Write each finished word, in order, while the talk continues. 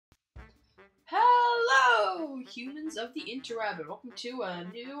humans of the interweb, and welcome to a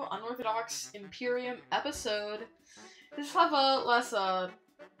new unorthodox Empirium episode. This will have a less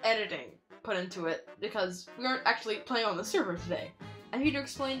editing put into it, because we aren't actually playing on the server today. I'm here to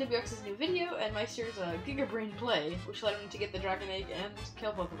explain WX's new video and Meister's gigabrain play, which led him to get the dragon egg and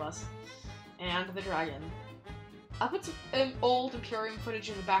kill both of us. And the dragon. I'll put some old Empirium footage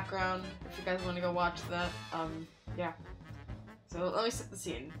in the background if you guys want to go watch that. Yeah. So let me set the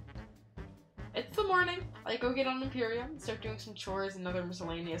scene. It's the morning. I go get on Empirium and start doing some chores and other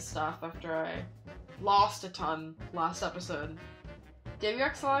miscellaneous stuff after I lost a ton last episode.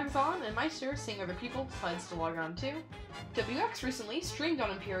 WX logs on, and Meister, seeing other people, decides to log on too. WX recently streamed on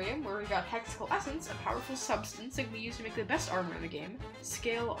Empirium, where we got Hexxit Essence, a powerful substance that we use to make the best armor in the game,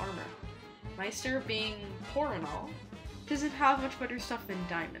 scale armor. Meister, being poor and all, doesn't have much better stuff than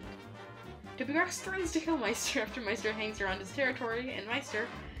diamond. WX threatens to kill Meister after Meister hangs around his territory, and Meister,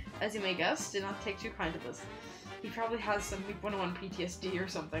 as you may guess, did not take too kind to this. He probably has some Week 101 PTSD or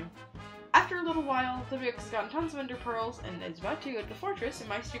something. After a little while, WX has gotten tons of ender pearls and is about to go to the fortress, and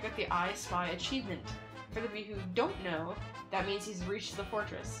Meister got the I Spy achievement. For those of you who don't know, that means he's reached the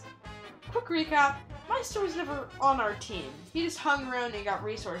fortress. Quick recap, Meister was never on our team. He just hung around and got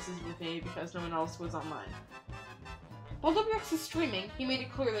resources with me because no one else was online. While WX was streaming, he made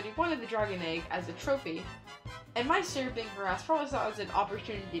it clear that he wanted the dragon egg as a trophy, and Meister, being harassed, probably saw it as an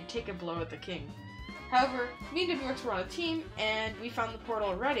opportunity to take a blow at the king. However, me and WX were on a team, and we found the portal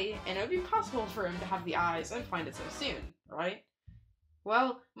already, and it would be impossible for him to have the eyes and find it so soon, right?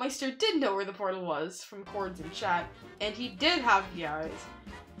 Well, Meister did know where the portal was, from chords in chat, and he did have the eyes,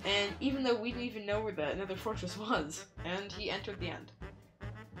 and even though we didn't even know where the another fortress was, and he entered the end.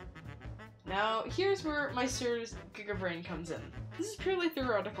 Now, here's where Meister's gigabrain comes in. This is purely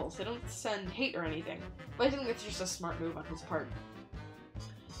theoretical, so don't send hate or anything, but I think it's just a smart move on his part.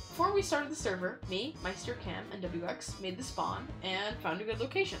 Before we started the server, me, Meister, Cam, and WX made the spawn and found a good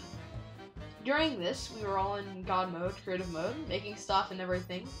location. During this, we were all in God mode, creative mode, making stuff and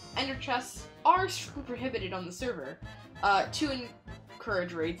everything. Ender chests are strictly prohibited on the server, to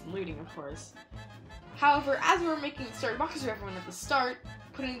encourage raids and looting, of course. However, as we were making the starter boxes for everyone at the start,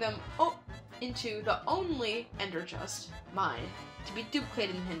 putting them into the only ender chest, mine, to be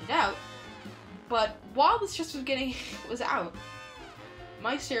duplicated and handed out, but while this chest was out,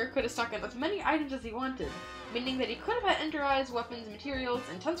 Meister could have stuck in as many items as he wanted, meaning that he could have had ender eyes, weapons, materials,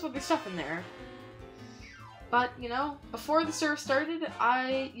 and tons of other stuff in there. But, you know, before the server started,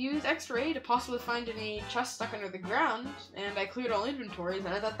 I used X-ray to possibly find any chests stuck under the ground, and I cleared all inventories,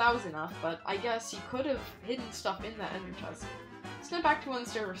 and I thought that was enough, but I guess he could have hidden stuff in that ender chest. So now back to when the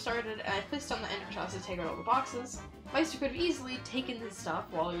server started, and I placed on the ender chest to take out all the boxes. Meister could have easily taken his stuff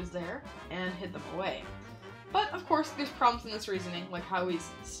while he was there, and hid them away. But, of course, there's problems in this reasoning, like how he's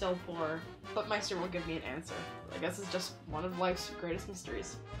still poor, but Meister will give me an answer. I guess it's just one of life's greatest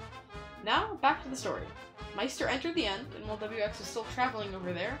mysteries. Now, back to the story. Meister entered the end, and while WX was still traveling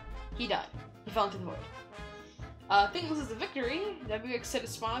over there, he died. He fell into the void. Thinking this was a victory, WX set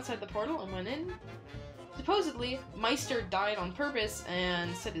his spawn outside the portal and went in. Supposedly, Meister died on purpose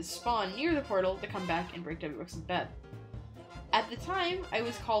and set his spawn near the portal to come back and break WX's bed. At the time, I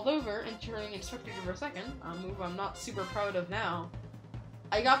was called over and turning into spectator for a second, a move I'm not super proud of now.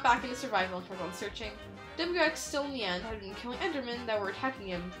 I got back into survival and kept on searching. WX still in the end had been killing endermen that were attacking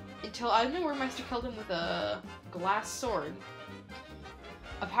him, until out of nowhere Meister killed him with a glass sword.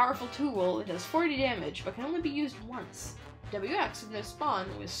 A powerful tool, it does 40 damage, but can only be used once. WX, with no spawn,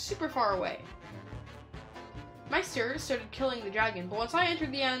 was super far away. Meister started killing the dragon, but once I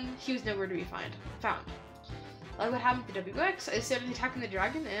entered the end, he was nowhere to be found. Like what happened to WX, I started attacking the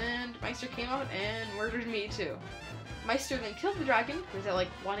dragon, and Meister came out and murdered me too. Meister then killed the dragon, who was at like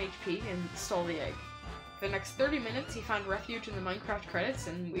 1 HP, and stole the egg. For the next 30 minutes, he found refuge in the Minecraft credits,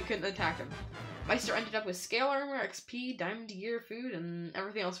 and we couldn't attack him. Meister ended up with scale armor, XP, diamond gear, food, and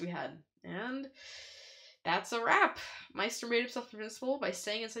everything else we had. And that's a wrap! Meister made himself invincible by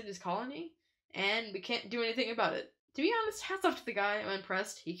staying inside his colony, and we can't do anything about it. To be honest, hats off to the guy, I'm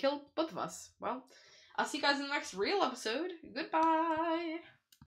impressed. He killed both of us. Well, I'll see you guys in the next real episode. Goodbye!